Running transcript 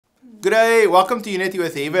Good day, welcome to Unity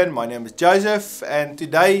with Heaven. My name is Joseph, and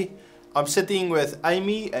today I'm sitting with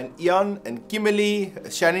Amy and Ian and Kimberly.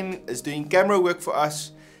 Shannon is doing camera work for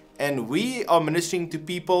us, and we are ministering to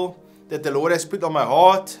people that the Lord has put on my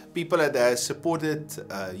heart, people that has supported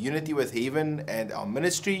Unity with Heaven and our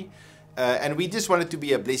ministry. And we just wanted to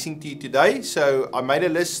be a blessing to you today. So I made a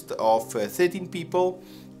list of 13 people,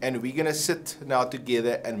 and we're going to sit now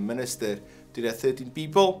together and minister to the 13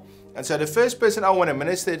 people. And so the first person I want to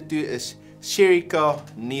minister to is Sherika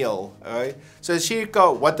Neal. Alright? So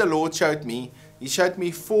Sherika, what the Lord showed me, He showed me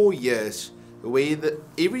 4 years where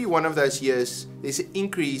every one of those years there's an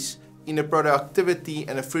increase in the productivity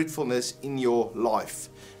and the fruitfulness in your life.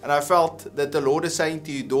 And I felt that the Lord is saying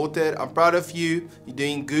to you, daughter, I'm proud of you, you're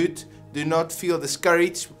doing good. Do not feel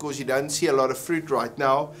discouraged because you don't see a lot of fruit right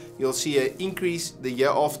now. You'll see an increase the year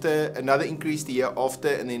after, another increase the year after,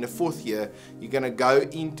 and then the 4th year, you're going to go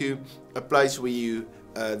into a place where you,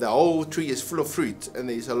 the whole tree is full of fruit, and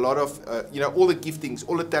there's a lot of, all the giftings,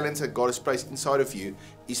 all the talents that God has placed inside of you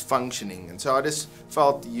is functioning. And so I just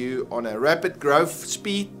felt you on a rapid growth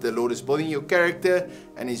speed. The Lord is building your character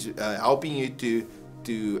and is helping you to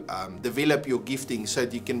develop your gifting so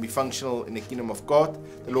that you can be functional in the kingdom of God.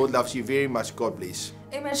 The Lord loves you very much. God bless.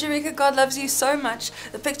 Amen, Sharika. God loves you so much.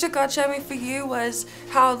 The picture God showed me for you was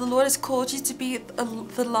how the Lord has called you to be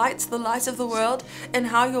the light of the world, and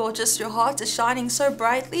how your heart is shining so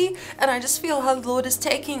brightly. And I just feel how the Lord is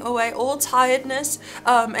taking away all tiredness,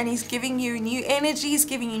 and He's giving you new energy, He's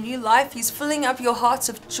giving you new life, He's filling up your hearts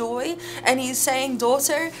of joy, and He's saying,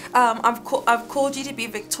 daughter, I've called you to be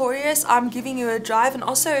victorious. I'm giving you a drive, and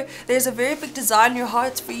also there's a very big desire in your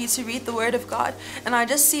heart for you to read the Word of God. And I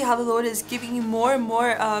just see how the Lord is giving you more and more.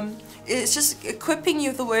 It's just equipping you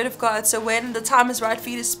with the Word of God, so when the time is right for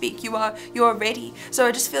you to speak, you are ready. So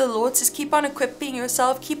I just feel the Lord says, keep on equipping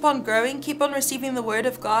yourself, keep on growing, keep on receiving the Word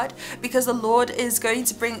of God, because the Lord is going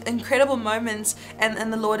to bring incredible moments,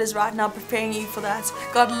 and the Lord is right now preparing you for that.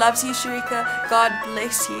 God loves you, Sharika. God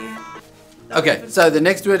bless you. Okay, so the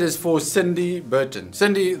next word is for Cindy Burton.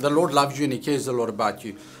 Cindy, the Lord loves you and He cares a lot about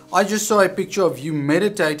you. I just saw a picture of you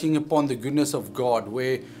meditating upon the goodness of God,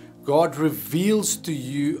 where God reveals to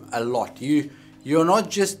you a lot. You're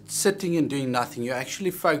not just sitting and doing nothing. You're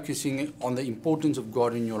actually focusing on the importance of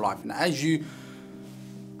God in your life. And as you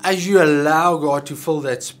allow God to fill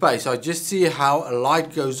that space, I just see how a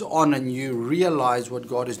light goes on and you realize what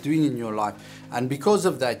God is doing in your life. And because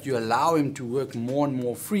of that, you allow Him to work more and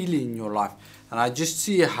more freely in your life. And I just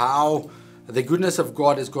see how the goodness of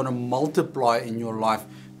God is going to multiply in your life,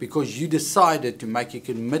 because you decided to make a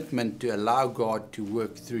commitment to allow God to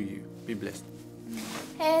work through you. Be blessed.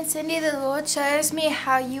 And Cindy, the Lord shows me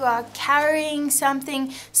how you are carrying something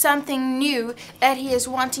new that He is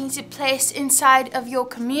wanting to place inside of your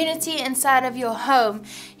community, inside of your home.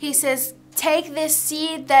 He says, take this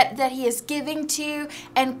seed that He is giving to you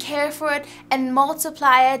and care for it and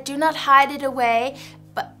multiply it. Do not hide it away.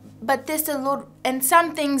 But this the Lord, and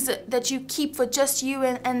some things that you keep for just you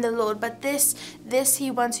and the Lord, but this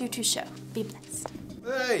He wants you to show. Be blessed.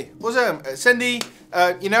 Hey, awesome. Cindy,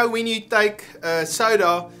 when you take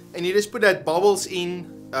soda and you just put that bubbles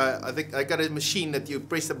in, I think I got a machine that you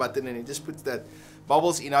press the button and it just puts that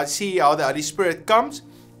bubbles in. I see how the Holy Spirit comes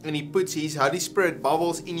and He puts His Holy Spirit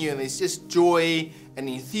bubbles in you, and it's just joy and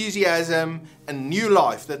enthusiasm and new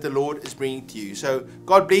life that the Lord is bringing to you. So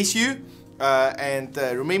God bless you. And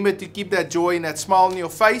remember to keep that joy and that smile on your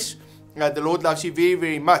face. The Lord loves you very,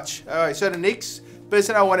 very much. Alright, so the next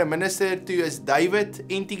person I want to minister to is David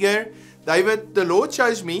Entiger. David, the Lord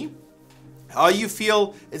shows me how you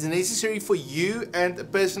feel it's necessary for you and a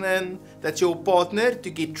person that's your partner to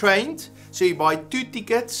get trained. So you buy 2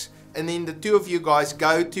 tickets, and then the 2 of you guys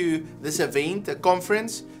go to this event, a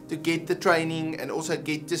conference, to get the training and also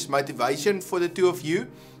get this motivation for the 2 of you.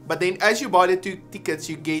 But then as you buy the 2 tickets,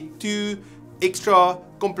 you get 2 extra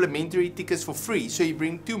complimentary tickets for free. So you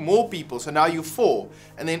bring 2 more people, so now you're 4.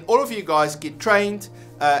 And then all of you guys get trained,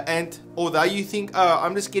 and although you think, oh,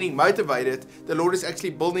 I'm just getting motivated, the Lord is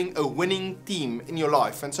actually building a winning team in your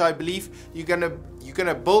life. And so I believe you're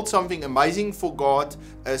gonna build something amazing for God,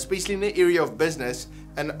 especially in the area of business.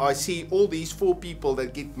 And I see all these 4 people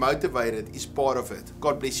that get motivated is part of it.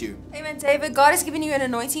 God bless you. Amen, David. God has given you an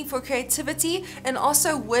anointing for creativity and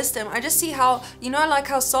also wisdom. I just see how, like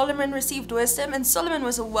how Solomon received wisdom, and Solomon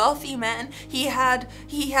was a wealthy man.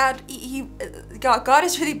 God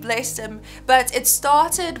has really blessed him, but it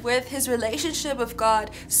started with his relationship with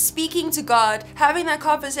God, speaking to God, having that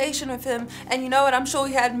conversation with Him. And you know what? I'm sure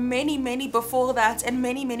he had many before that, and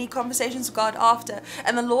many conversations with God after.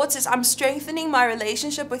 And the Lord says, I'm strengthening my relationship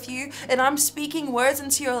relationship with you, and I'm speaking words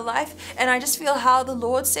into your life, and I just feel how the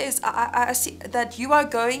Lord says, I see that you are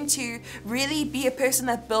going to really be a person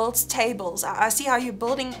that builds tables. I see how you're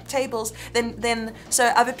building tables, then so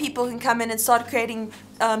other people can come in and start creating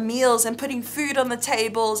meals and putting food on the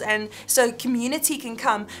tables, and so community can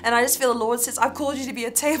come. And I just feel the Lord says, I've called you to be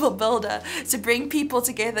a table builder, to bring people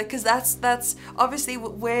together, because that's obviously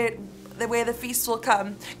where the feast will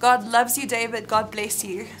come. God loves you, David. God bless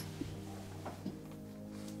you.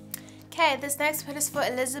 Okay, this next one is for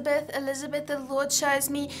Elizabeth. Elizabeth, the Lord shows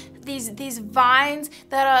me these vines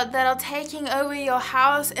that are taking over your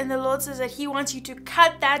house, and the Lord says that He wants you to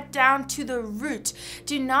cut that down to the root.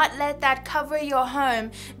 Do not let that cover your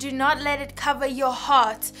home. Do not let it cover your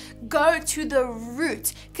heart. Go to the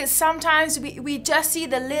root, because sometimes we just see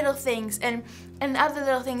the little things and other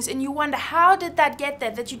little things, and you wonder, how did that get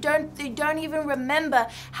there? That you don't even remember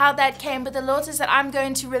how that came. But the Lord says that I'm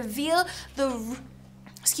going to reveal the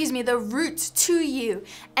root to you,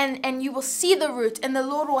 and you will see the root, and the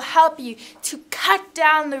Lord will help you to cut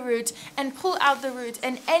down the root and pull out the root,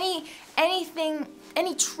 and any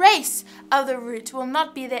trace of the root will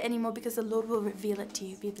not be there anymore, because the Lord will reveal it to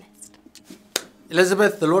you. Be blessed.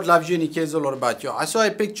 Elizabeth, the Lord loves you and He cares a lot about you. I saw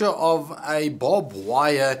a picture of a barbed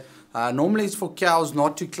wire. Normally it's for cows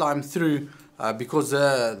not to climb through because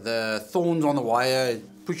the thorns on the wire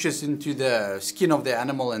pushes into the skin of the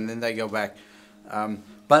animal, and then they go back.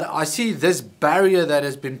 But I see this barrier that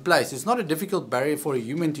has been placed. It's not a difficult barrier for a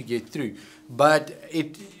human to get through, but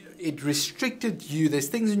it restricted you. There's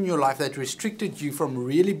things in your life that restricted you from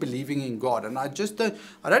really believing in God. And I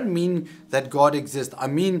don't mean that God exists. I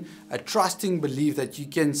mean a trusting belief that you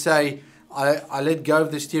can say, I let go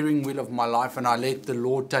of the steering wheel of my life, and I let the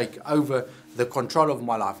Lord take over the control of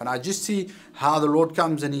my life. And I just see how the Lord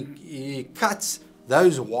comes and He cuts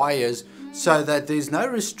those wires, so that there's no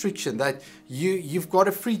restriction, that you've got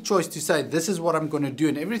a free choice to say, this is what I'm going to do,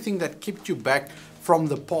 and everything that kept you back from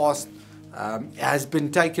the past has been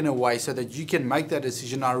taken away, so that you can make that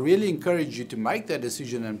decision. I really encourage you to make that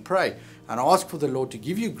decision and pray and ask for the Lord to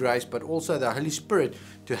give you grace, but also the Holy Spirit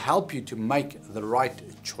to help you to make the right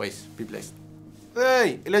choice. Be blessed.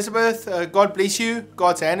 Hey, Elizabeth, God bless you.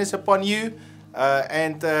 God's hand is upon you,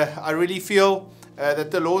 and I really feel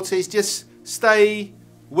that the Lord says, just stay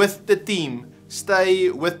with the team, stay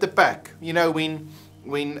with the pack. You know, when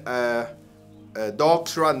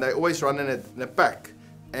dogs run, they always run in a pack.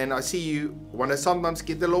 And I see you want to sometimes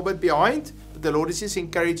get a little bit behind, but the Lord is just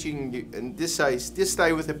encouraging you, and this says, just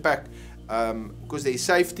stay with the pack, because there's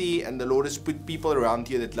safety, and the Lord has put people around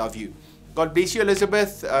you that love you. God bless you,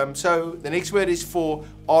 Elizabeth. So the next word is for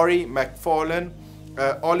Ari McFarlane.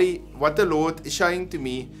 Ollie, what the Lord is showing to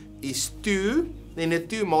me is 2, then a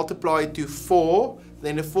 2 multiplied to 4,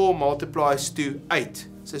 then a 4 multiplies to 8.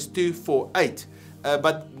 So it's 2, 4, 8.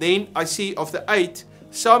 But then I see of the 8,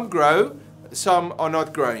 some grow, some are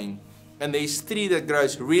not growing. And there's 3 that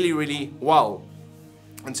grows really, really well.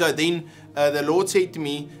 And so then the Lord said to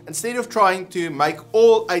me, instead of trying to make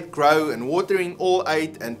all 8 grow and watering all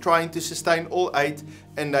 8 and trying to sustain all 8,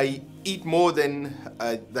 and they eat more than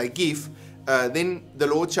they give, then the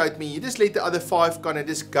Lord showed me, you just let the other 5 kind of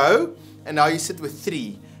just go, and now you sit with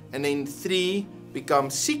 3. And then 3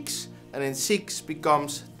 becomes 6, and then 6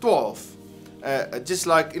 becomes 12. Just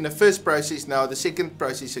like in the first process, now the second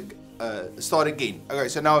process start again. Okay,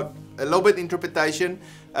 so now a little bit interpretation.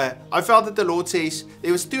 I felt that the Lord says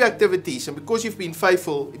there was 2 activities, and because you've been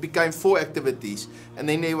faithful, it became 4 activities. And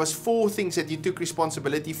then there was 4 things that you took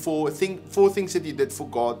responsibility for, 4 things that you did for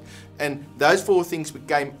God, and those 4 things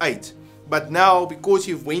became 8. But now, because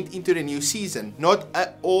you've went into the new season, not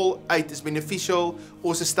all 8 is beneficial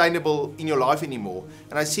or sustainable in your life anymore.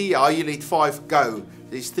 And I see how you let 5 go.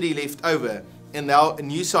 There's 3 left over. And now a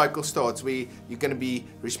new cycle starts where you're going to be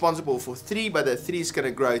responsible for 3, but the 3 is going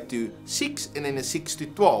to grow to 6, and then a 6 to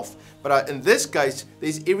 12. But in this case,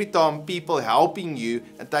 there's every time people helping you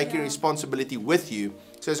and taking responsibility with you.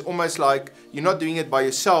 So it's almost like you're not doing it by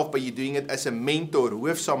yourself, but you're doing it as a mentor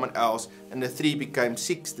with someone else. And the 3 became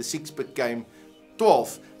 6, the 6 became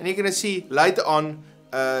 12. And you're going to see later on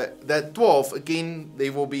that 12, again,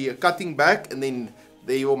 there will be a cutting back, and then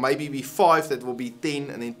there will maybe be 5 that will be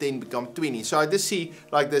 10, and then 10 become 20. So I just see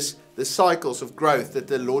like this, the cycles of growth that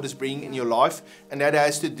the Lord is bringing in your life, and that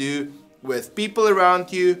has to do with people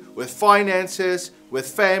around you, with finances, with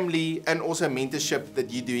family, and also mentorship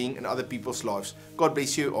that you're doing in other people's lives. God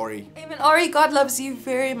bless you, Ari. Amen. Ari, God loves you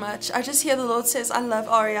very much. I just hear the Lord says, I love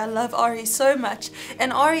Ari. I love Ari so much.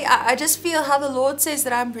 And Ari, I just feel how the Lord says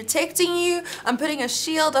that I'm protecting you. I'm putting a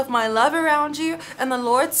shield of my love around you. And the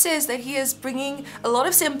Lord says that He is bringing a lot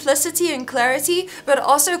of simplicity and clarity, but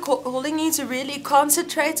also calling you to really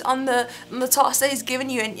concentrate on the task that He's given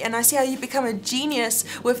you. And I see how you become a genius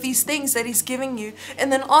with these things that He's giving you.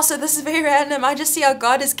 And then also, this is very random, I just see how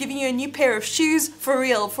God is giving you a new pair of shoes. For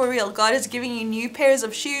real, for real. God is giving you new pairs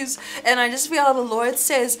of shoes. And I just feel how the Lord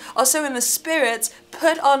says, also in the Spirit,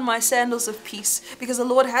 put on my sandals of peace, because the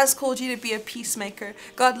Lord has called you to be a peacemaker.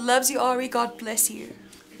 God loves you, Ari. God bless you.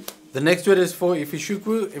 The next word is for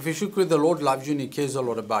Ifishukwu. Ifishukwu, the Lord loves you and He cares a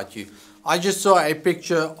lot about you. I just saw a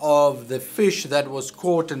picture of the fish that was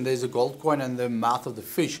caught, and there's a gold coin in the mouth of the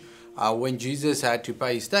fish when Jesus had to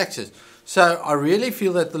pay His taxes. So I really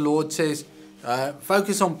feel that the Lord says,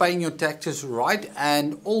 focus on paying your taxes right,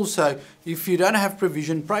 and also if you don't have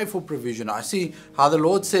provision, pray for provision. I see how the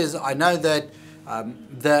Lord says, I know that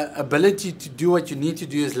the ability to do what you need to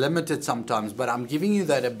do is limited sometimes, but I'm giving you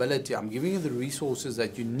that ability. I'm giving you the resources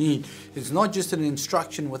that you need. It's not just an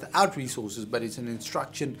instruction without resources, but it's an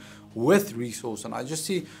instruction with resource. And I just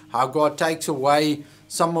see how God takes away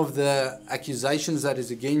some of the accusations that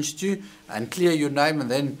is against you and clear your name,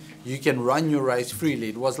 and then you can run your race freely.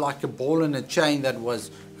 It was like a ball and a chain that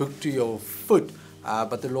was hooked to your foot,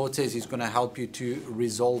 but the Lord says He's going to help you to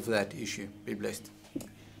resolve that issue. Be blessed.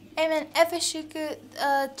 Amen. Efeshuku,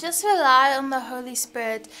 just rely on the Holy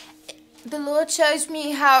Spirit. The Lord shows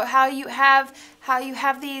me how you have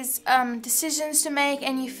these decisions to make,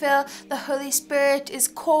 and you feel the Holy Spirit is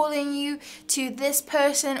calling you to this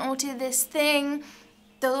person or to this thing.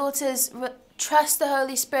 The Lord says, trust the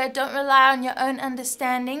Holy Spirit. Don't rely on your own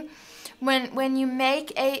understanding. When you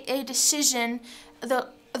make a decision,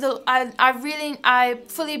 I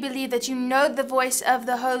fully believe that you know the voice of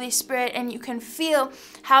the Holy Spirit, and you can feel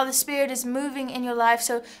how the Spirit is moving in your life.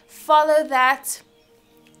 So follow that,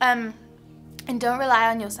 and don't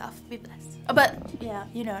rely on yourself. Be blessed. But yeah,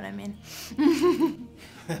 you know what I mean.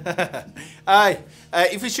 Hi,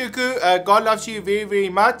 Ifishuku, God loves you very, very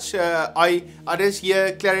much. I just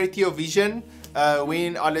hear clarity of vision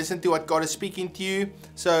when I listen to what God is speaking to you.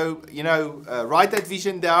 So, write that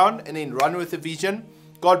vision down and then run with the vision.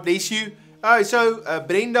 God bless you.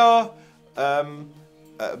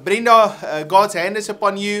 Brenda, God's hand is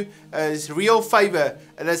upon you. It's real favor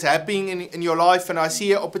that's happening in your life, and I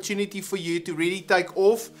see an opportunity for you to really take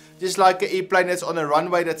off, just like an airplane that's on a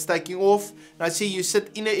runway that's taking off. And I see you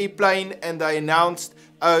sit in an airplane and they announced,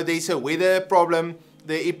 oh, there's a weather problem,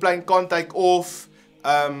 the airplane can't take off,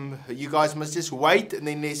 you guys must just wait, and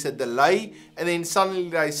then there's a delay, and then suddenly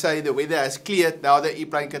they say the weather has cleared, now the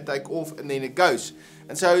airplane can take off, and then it goes.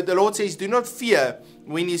 And so the Lord says, do not fear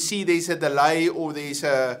when you see there's a delay or there's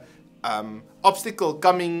a obstacle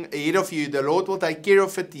coming ahead of you. The Lord will take care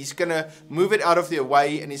of it. He's going to move it out of their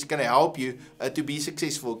way, and He's going to help you to be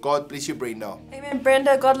successful. God bless you, Brenda. Amen.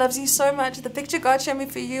 Brenda, God loves you so much. The picture God showed me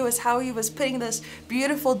for you is how He was putting this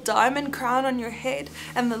beautiful diamond crown on your head,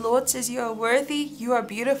 and the Lord says you are worthy, you are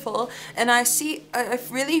beautiful. And I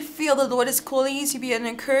really feel the Lord is calling you to be an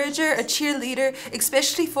encourager, a cheerleader,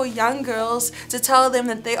 especially for young girls, to tell them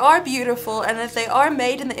that they are beautiful and that they are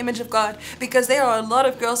made in the image of God, because there are a lot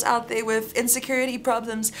of girls out there with insecurity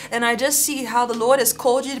problems, and I just see how the Lord has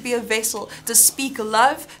called you to be a vessel to speak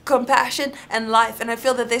love, compassion, and life. And I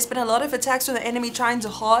feel that there's been a lot of attacks from the enemy trying to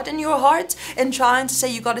harden your heart and trying to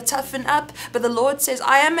say you got to toughen up, but the Lord says,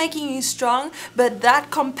 I am making you strong, but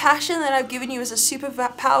that compassion that I've given you is a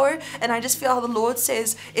superpower. And I just feel how the Lord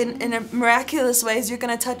says in a miraculous ways you're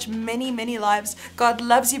going to touch many, many lives. God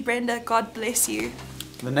loves you, Brenda. God bless you.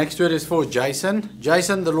 The next word is for Jason.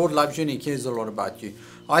 Jason, the Lord loves you and He cares a lot about you.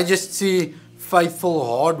 I just see faithful,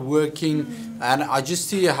 hard-working, and I just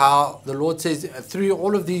see how the Lord says through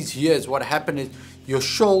all of these years, what happened is your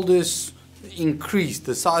shoulders increased,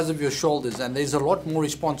 the size of your shoulders, and there's a lot more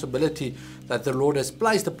responsibility that the Lord has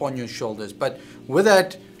placed upon your shoulders. But with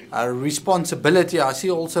that responsibility, I see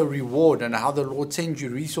also reward, and how the Lord sends you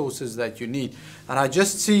resources that you need. And I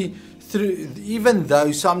just see through, even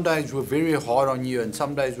though some days were very hard on you and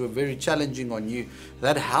some days were very challenging on you,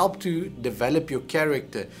 that helped to develop your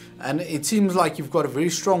character. And it seems like you've got a very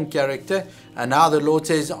strong character, and now the Lord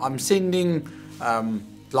says, I'm sending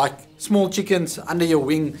like small chickens under your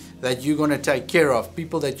wing that you're going to take care of,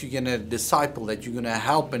 people that you're going to disciple, that you're going to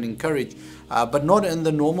help and encourage, but not in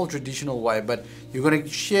the normal traditional way, but you're going to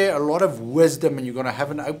share a lot of wisdom, and you're going to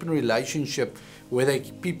have an open relationship where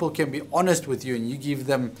people can be honest with you, and you give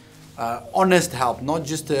them honest help, not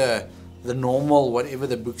just a the normal, whatever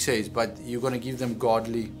the book says, but you're going to give them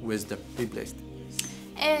godly wisdom. Be blessed.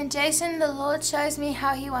 And Jason, the Lord shows me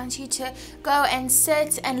how He wants you to go and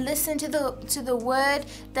sit and listen to the word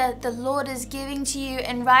that the Lord is giving to you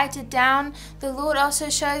and write it down. The Lord also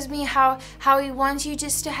shows me how He wants you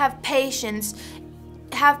just to have patience.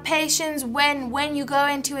 Have patience when you go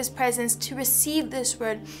into His presence to receive this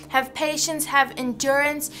word. Have patience, have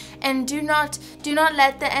endurance, and do not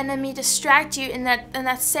let the enemy distract you in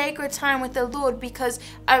that sacred time with the Lord, because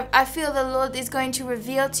I feel the Lord is going to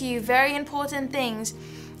reveal to you very important things,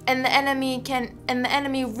 and the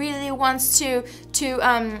enemy really wants to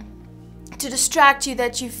distract you,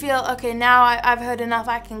 that you feel, okay, now I've heard enough,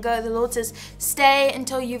 I can go. The Lord says, stay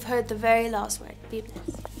until you've heard the very last word. Be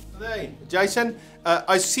blessed. Hey, Jason,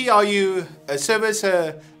 I see how you service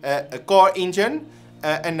a car engine,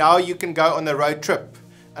 and now you can go on a road trip.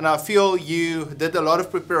 And I feel you did a lot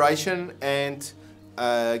of preparation and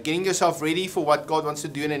getting yourself ready for what God wants to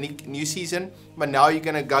do in a new season. But now you're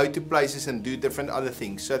going to go to places and do different other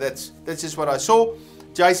things. So that's just what I saw.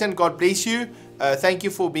 Jason, God bless you. Thank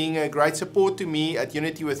you for being a great support to me at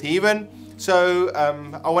Unity with Heaven. So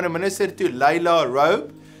I want to minister to Layla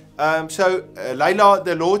Robe. Layla,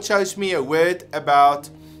 the Lord shows me a word about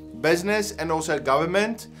business and also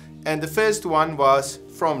government. And the first one was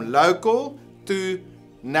from local to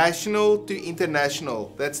national to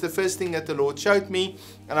international. That's the first thing that the Lord showed me.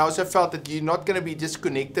 And I also felt that you're not going to be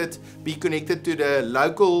be connected to the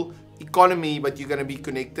local economy, but you're going to be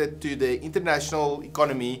connected to the international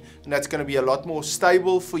economy. And that's going to be a lot more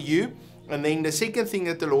stable for you. And then the second thing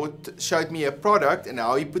that the Lord showed me a product and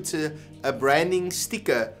how He puts a branding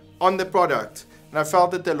sticker on the product. And I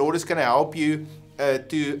felt that the Lord is going to help you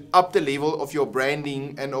to up the level of your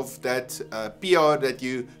branding and of that PR that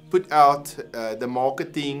you put out, the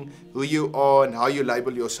marketing, who you are and how you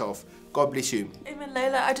label yourself. God bless you. Amen,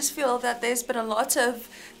 Layla. I just feel that there's been a lot of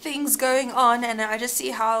things going on, and I just see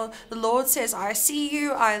how the Lord says, I see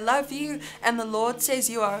you, I love you, and the Lord says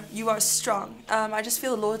you are strong. I just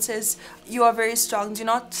feel the Lord says you are very strong. Do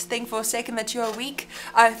not think for a second that you are weak.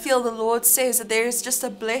 I feel the Lord says that there is just a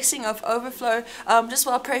blessing of overflow. Just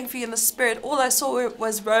while praying for you in the Spirit, all I saw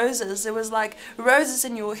was roses. It was like roses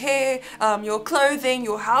in your hair, your clothing,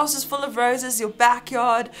 your house is full of roses, your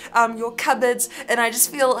backyard, your cupboards, and I just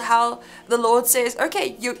feel how the Lord says,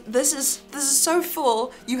 okay, this is so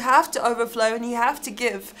full. You have to overflow and you have to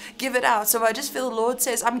give it out. So I just feel the Lord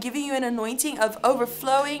says, I'm giving you an anointing of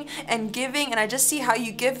overflowing and giving. And I just see how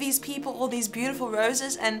you give these people all these beautiful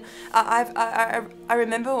roses. And I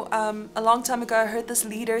remember a long time ago, I heard this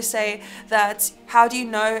leader say that, how do you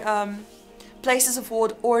know places of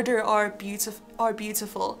order are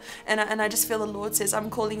beautiful? And I just feel the Lord says, I'm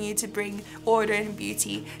calling you to bring order and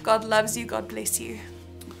beauty. God loves you. God bless you.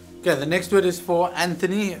 Okay, the next word is for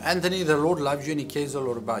Anthony. Anthony, the Lord loves you and He cares a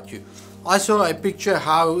lot about you. I saw a picture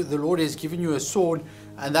how the Lord has given you a sword,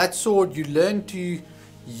 and that sword, you learn to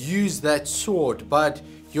use that sword, but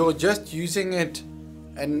you're just using it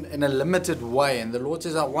in a limited way. And the Lord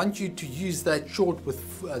says, I want you to use that sword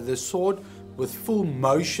with full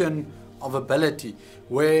motion of ability,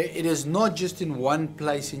 where it is not just in one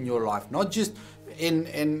place in your life, not just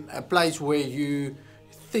in a place where you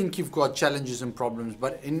think you've got challenges and problems,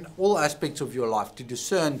 but in all aspects of your life, to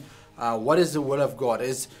discern what is the will of God.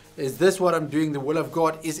 Is this what I'm doing the will of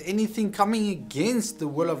God? Is anything coming against the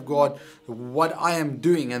will of God, what I am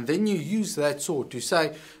doing? And then you use that sword to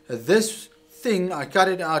say, this thing, I cut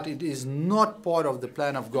it out, it is not part of the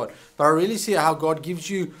plan of God. But I really see how God gives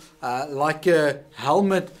you like a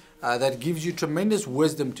helmet that gives you tremendous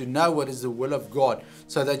wisdom to know what is the will of God,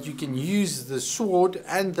 so that you can use the sword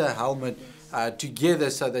and the helmet together,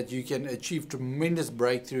 so that you can achieve tremendous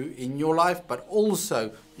breakthrough in your life, but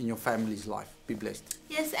also in your family's life. Be blessed.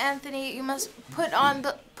 Yes, Anthony, you must put on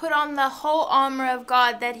the whole armor of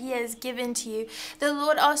God that He has given to you. The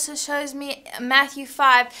Lord also shows me Matthew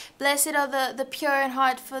 5, blessed are the pure in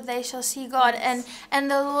heart, for they shall see God. And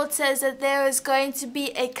the Lord says that there is going to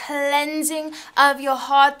be a cleansing of your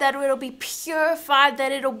heart, that it will be purified,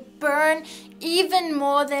 that it will burn even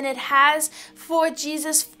more than it has for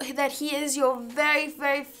Jesus, that He is your very,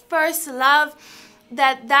 very first love.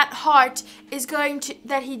 That heart is going to,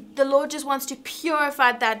 the Lord just wants to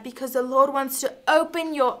purify that, because the Lord wants to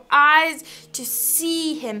open your eyes to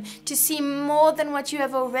see Him, to see more than what you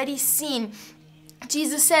have already seen.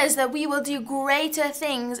 Jesus says that we will do greater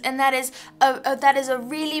things, and that is a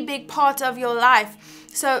really big part of your life.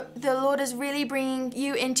 So the Lord is really bringing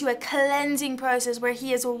you into a cleansing process where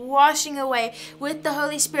He is washing away with the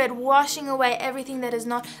Holy Spirit, washing away everything that is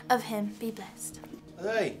not of Him. Be blessed.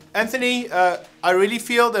 Hey, Anthony, I really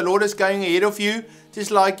feel the Lord is going ahead of you, just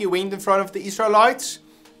like you went in front of the Israelites.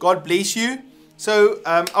 God bless you. So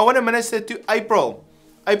I want to minister to April.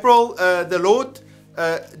 April, the Lord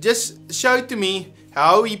just showed to me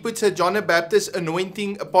how He puts a John the Baptist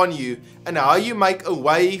anointing upon you, and how you make a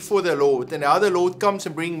way for the Lord, and how the Lord comes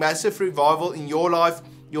and brings massive revival in your life,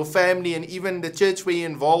 your family, and even the church where you're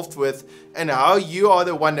involved with, and how you are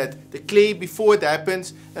the one that declare before it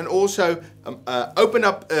happens, and also open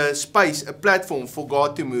up a space, a platform for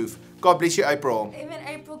God to move. God bless you, April. Amen,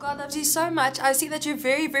 April. God loves you so much. I see that you're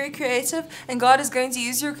very, very creative, and God is going to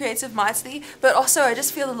use your creative mightily. But also, I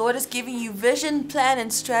just feel the Lord is giving you vision, plan,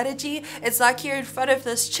 and strategy. It's like you're in front of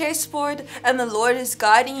this chessboard, and the Lord is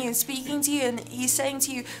guiding you and speaking to you, and He's saying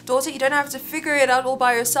to you, daughter, you don't have to figure it out all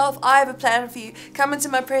by yourself. I have a plan for you. Come into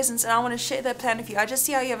my presence, and I want to share that plan with you. I just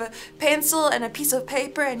see how you have a pencil and a piece of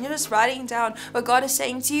paper, and you're just writing down what God is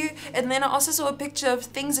saying to you. And then I also saw a picture of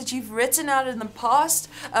things that you've written out in the past,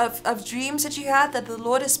 of dreams that you had that the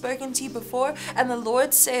Lord has spoken to you before, and the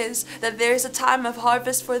Lord says that there is a time of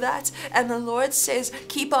harvest for that, and the Lord says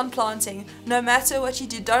keep on planting no matter what you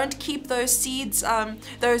do. Don't keep those seeds,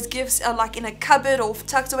 those gifts like in a cupboard or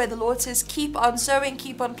tucked away. The Lord says keep on sowing,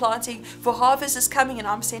 keep on planting, for harvest is coming and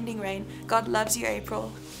I'm sending rain. God loves you,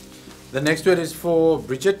 April. The next word is for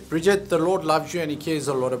Bridget. Bridget, the Lord loves you and He cares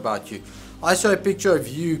a lot about you. I saw a picture of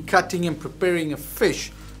you cutting and preparing a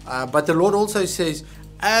fish, but the Lord also says,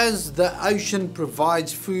 as the ocean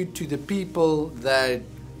provides food to the people that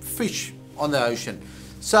fish on the ocean,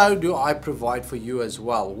 so do I provide for you as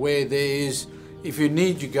well. Where there is, if you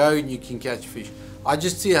need, you go and you can catch fish. I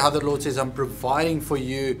just see how the Lord says, I'm providing for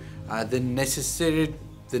you the necessities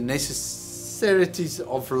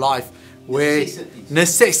of life. Where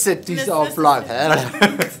necessities of life.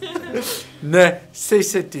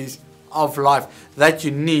 Necessities of life that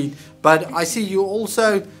you need. But I see you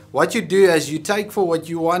also, what you do is you take for what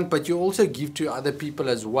you want, but you also give to other people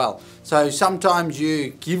as well. So sometimes you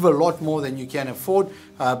give a lot more than you can afford,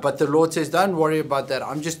 but the Lord says, don't worry about that.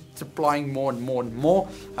 I'm just supplying more and more and more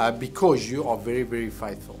because you are very, very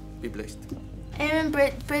faithful. Be blessed. Amen.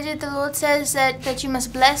 Bridget, the Lord says that you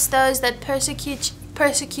must bless those that persecute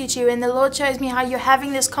you, and the Lord shows me how you're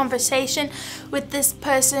having this conversation with this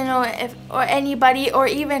person or anybody, or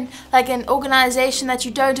even like an organization that you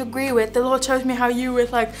don't agree with. The Lord shows me how you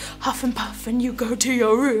with like huff and puff, and you go to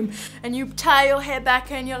your room and you tie your hair back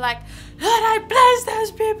and you're like, Lord, I bless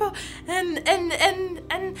those people, and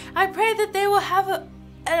I pray that they will have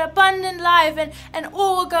an abundant life, and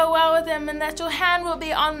all will go well with them, and that your hand will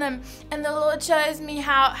be on them. And the Lord shows me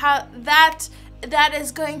how that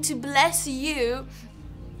is going to bless you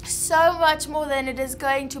so much more than it is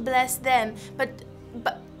going to bless them. But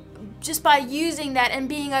just by using that and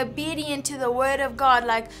being obedient to the word of God,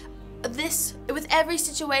 like this, with every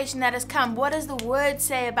situation that has come, what does the word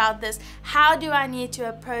say about this? How do I need to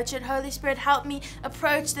approach it? Holy Spirit, help me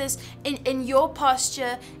approach this in your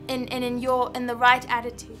posture, in the right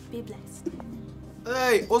attitude. Be blessed.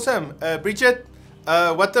 Hey, awesome. Bridget,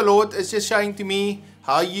 what the Lord is just showing to me,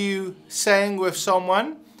 how you sang with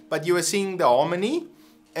someone, but you were singing the harmony,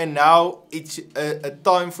 and now it's a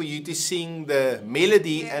time for you to sing the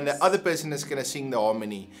melody, yes, and the other person is going to sing the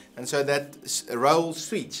harmony. And so that role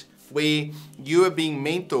switch, where you are being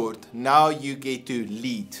mentored, now you get to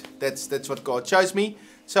lead. That's what God shows me.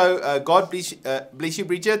 So God bless you,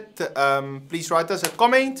 Bridget. Please write us a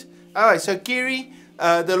comment. Alright, so Kerry,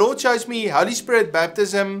 the Lord shows me Holy Spirit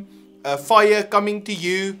baptism, fire coming to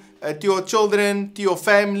you, to your children, to your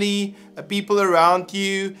family, people around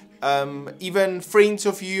you, even friends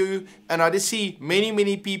of you. And I just see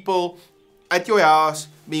many people at your house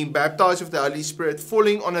being baptized with the Holy Spirit,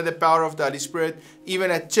 falling under the power of the Holy Spirit,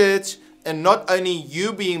 even at church. And not only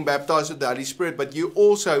you being baptized with the Holy Spirit, but you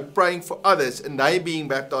also praying for others and they being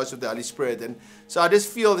baptized with the Holy Spirit. And so I just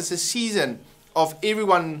feel there's a season of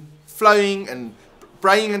everyone flowing and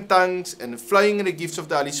praying in tongues and flowing in the gifts of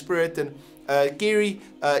the Holy Spirit. And Kerry,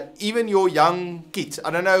 even your young kids,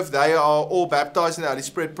 I don't know if they are all baptized in the Holy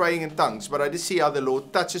Spirit, praying in tongues, but I just see how the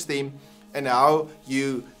Lord touches them and how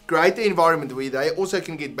you create the environment where they also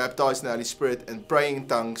can get baptized in the Holy Spirit and praying in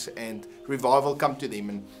tongues and revival come to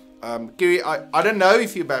them. And Kerry, I don't know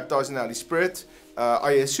if you're baptized in the Holy Spirit.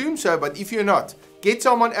 I assume so, but if you're not, get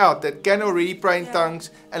someone out that can already pray in tongues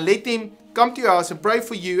and let them come to your house and pray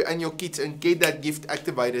for you and your kids and get that gift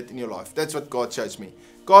activated in your life. That's what God shows me.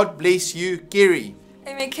 God bless you, Kerry.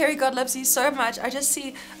 Amen. Carrie, God loves you so much. I just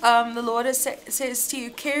see the Lord says to you,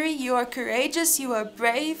 Carrie, you are courageous, you are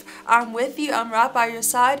brave, I'm with you, I'm right by your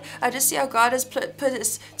side. I just see how God has put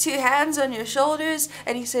his 2 hands on your shoulders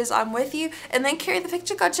and he says, I'm with you. And then Carrie, the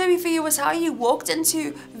picture God showed me for you was how you walked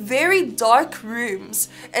into very dark rooms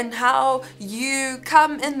and how you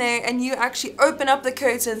come in there and you actually open up the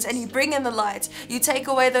curtains and you bring in the light. You take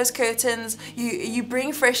away those curtains, you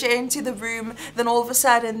bring fresh air into the room, then all of a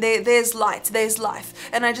sudden there's light, there's life.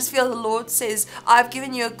 And I just feel the Lord says, I've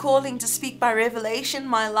given you a calling to speak by revelation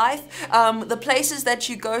my life. The places that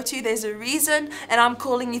you go to, there's a reason, and I'm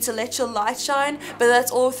calling you to let your light shine, but that's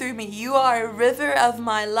all through me. You are a river of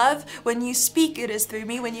my love. When you speak, it is through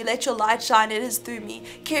me. When you let your light shine, it is through me.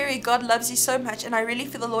 Carrie, God loves you so much, and I really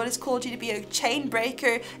feel the Lord has called you to be a chain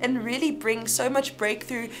breaker and really bring so much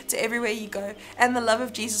breakthrough to everywhere you go, and the love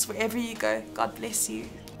of Jesus wherever you go. God bless you.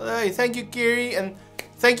 Hey, thank you, Carrie, and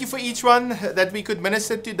thank you for each one that we could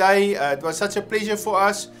minister today. It was such a pleasure for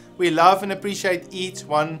us. We love and appreciate each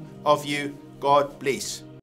one of you. God bless.